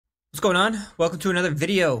going on? Welcome to another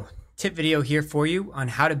tip video here for you on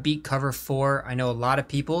how to beat cover 4. I know a lot of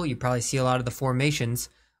people, you probably see a lot of the formations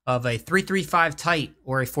of a 3-3-5 tight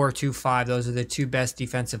or a 4-2-5. Those are the two best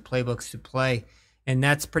defensive playbooks to play, and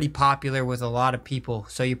that's pretty popular with a lot of people.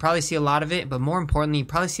 So you probably see a lot of it, but more importantly, you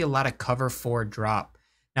probably see a lot of cover 4 drop.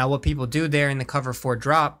 Now what people do there in the cover 4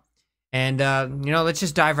 drop, and let's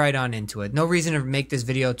just dive right on into it. No reason to make this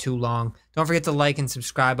video too long. Don't forget to like and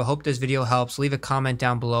subscribe. I hope this video helps. Leave a comment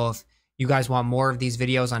down below if you guys want more of these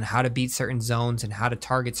videos on how to beat certain zones and how to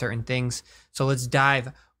target certain things. So let's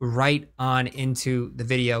dive right on into the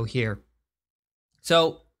video here.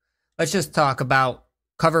 So let's just talk about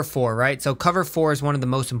cover 4, right? So cover 4 is one of the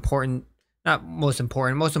most important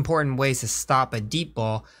ways to stop a deep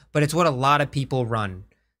ball, but it's what a lot of people run.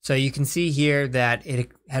 So you can see here that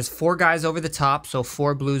it has 4 guys over the top, so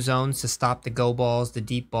 4 blue zones to stop the go balls, the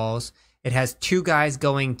deep balls. It has 2 guys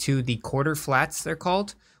going to the quarter flats, they're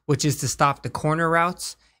called, which is to stop the corner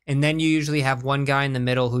routes. And then you usually have 1 guy in the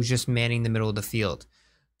middle who's just manning the middle of the field.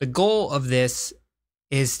 The goal of this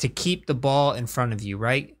is to keep the ball in front of you,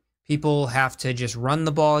 right? People have to just run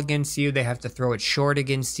the ball against you. They have to throw it short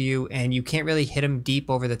against you, and you can't really hit them deep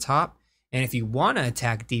over the top. And if you want to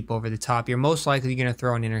attack deep over the top, you're most likely going to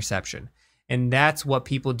throw an interception. And that's what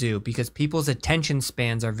people do, because people's attention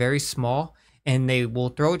spans are very small, and they will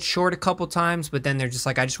throw it short a couple times, but then they're just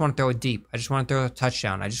like, I just want to throw it deep. I just want to throw a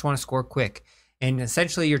touchdown. I just want to score quick. And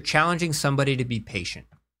essentially, you're challenging somebody to be patient.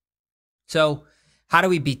 So how do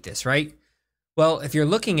we beat this, right? Well, if you're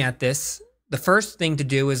looking at this, the first thing to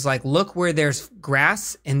do is look where there's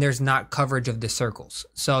grass and there's not coverage of the circles.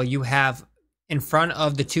 So you have in front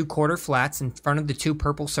of the 2 quarter flats, in front of the 2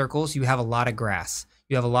 purple circles, you have a lot of grass.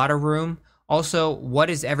 You have a lot of room. Also, what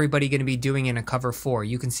is everybody going to be doing in a cover 4?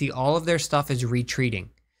 You can see all of their stuff is retreating,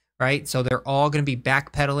 right? So they're all going to be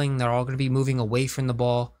backpedaling. They're all going to be moving away from the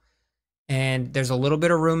ball. And there's a little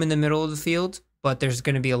bit of room in the middle of the field, but there's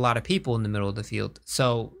going to be a lot of people in the middle of the field.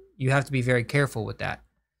 So you have to be very careful with that.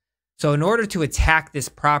 So in order to attack this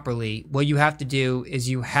properly, what you have to do is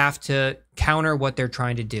you have to counter what they're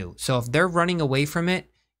trying to do. So if they're running away from it,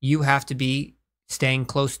 you have to be staying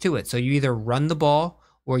close to it. So you either run the ball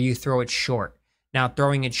or you throw it short. Now,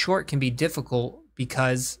 throwing it short can be difficult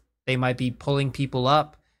because they might be pulling people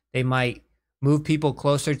up. They might move people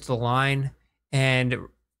closer to the line, and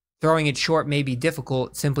throwing it short may be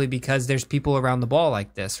difficult simply because there's people around the ball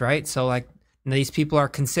like this, right? So these people are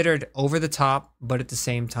considered over the top, but at the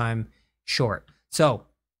same time short. So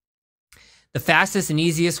the fastest and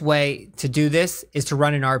easiest way to do this is to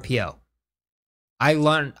run an RPO. I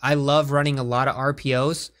love running a lot of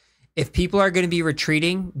RPOs. If people are going to be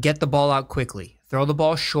retreating, get the ball out quickly. Throw the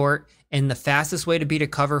ball short, and the fastest way to beat a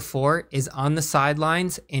cover 4 is on the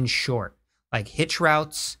sidelines and short, like hitch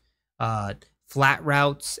routes, flat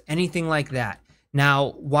routes, anything like that.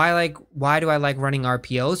 Now, why do I like running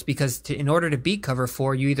RPOs? Because in order to beat cover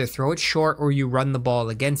 4, you either throw it short or you run the ball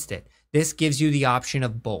against it. This gives you the option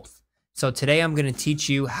of both. So today I'm going to teach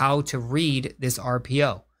you how to read this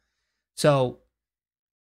RPO. So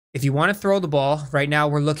if you want to throw the ball, right now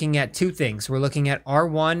we're looking at 2 things. We're looking at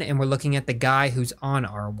R1 and we're looking at the guy who's on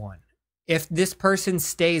R1. If this person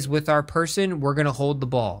stays with our person, we're going to hold the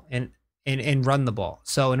ball and run the ball.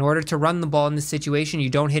 So in order to run the ball in this situation, you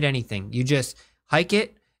don't hit anything. You just hike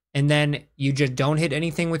it, and then you just don't hit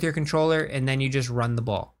anything with your controller, and then you just run the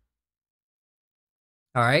ball.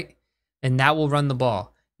 All right? And that will run the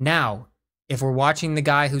ball. Now, if we're watching the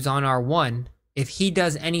guy who's on R1, if he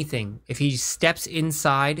does anything, if he steps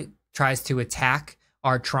inside, tries to attack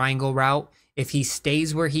our triangle route, if he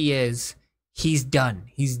stays where he is, he's done.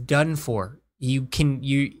 He's done for.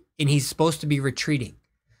 And he's supposed to be retreating.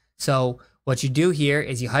 So what you do here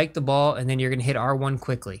is you hike the ball, and then you're going to hit R1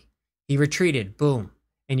 quickly. He retreated, boom,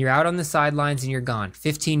 and you're out on the sidelines and you're gone.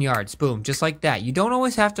 15 yards, boom, just like that. You don't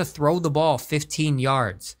always have to throw the ball 15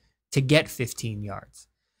 yards to get 15 yards.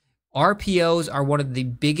 RPOs are one of the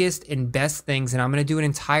biggest and best things, and I'm going to do an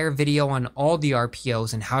entire video on all the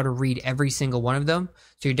RPOs and how to read every single one of them.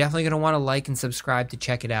 So you're definitely going to want to like and subscribe to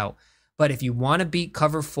check it out. But if you want to beat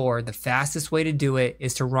cover 4, the fastest way to do it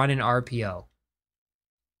is to run an RPO.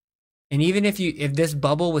 And even if this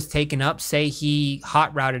bubble was taken up, say he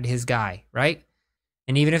hot routed his guy, right?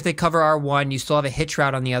 And even if they cover R1, you still have a hitch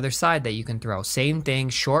route on the other side that you can throw. Same thing,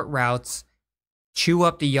 short routes, chew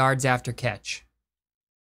up the yards after catch.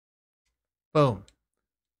 Boom,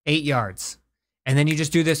 8 yards. And then you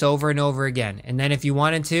just do this over and over again. And then if you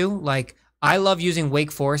wanted to, I love using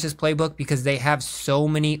Wake Forest's playbook because they have so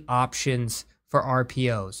many options for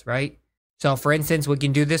RPOs, right? So for instance, we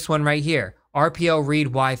can do this one right here. RPO read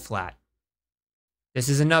Y flat. This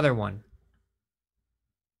is another one.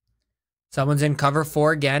 Someone's in cover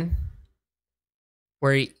 4 again.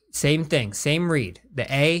 Same thing, same read.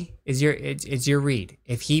 The A is it's your read.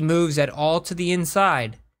 If he moves at all to the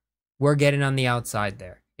inside, we're getting on the outside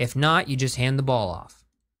there. If not, you just hand the ball off.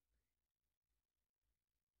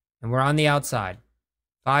 And we're on the outside.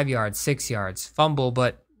 5 yards, 6 yards, fumble,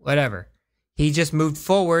 but whatever. He just moved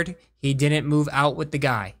forward. He didn't move out with the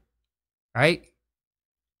guy, right?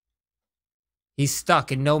 He's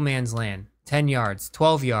stuck in no man's land. 10 yards,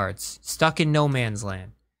 12 yards, stuck in no man's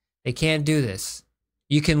land. They can't do this.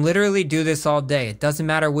 You can literally do this all day. It doesn't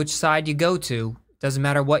matter which side you go to. It doesn't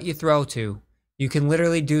matter what you throw to. You can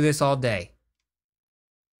literally do this all day.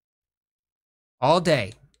 All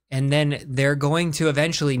day. And then they're going to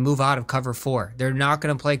eventually move out of cover 4. They're not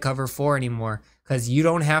going to play cover 4 anymore because you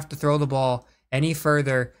don't have to throw the ball any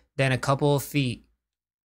further than a couple of feet.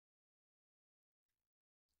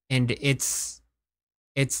 And it's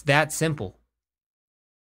that simple.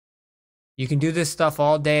 You can do this stuff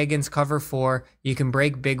all day against cover 4. You can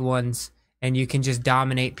break big ones, and you can just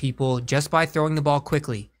dominate people just by throwing the ball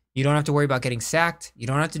quickly. You don't have to worry about getting sacked. You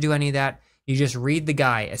don't have to do any of that. You just read the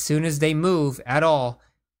guy. As soon as they move at all,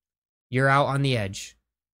 you're out on the edge.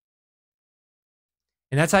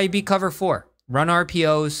 And that's how you beat cover 4. Run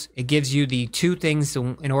RPOs. It gives you the 2 things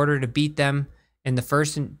in order to beat them. And the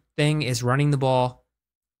first thing is running the ball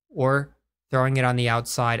or throwing it on the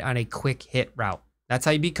outside on a quick hit route. That's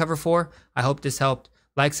how you beat cover 4. I hope this helped.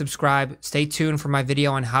 Like, subscribe. Stay tuned for my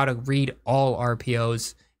video on how to read all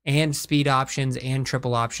RPOs and speed options and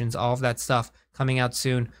triple options. All of that stuff coming out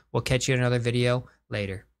soon. We'll catch you in another video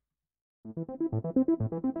later.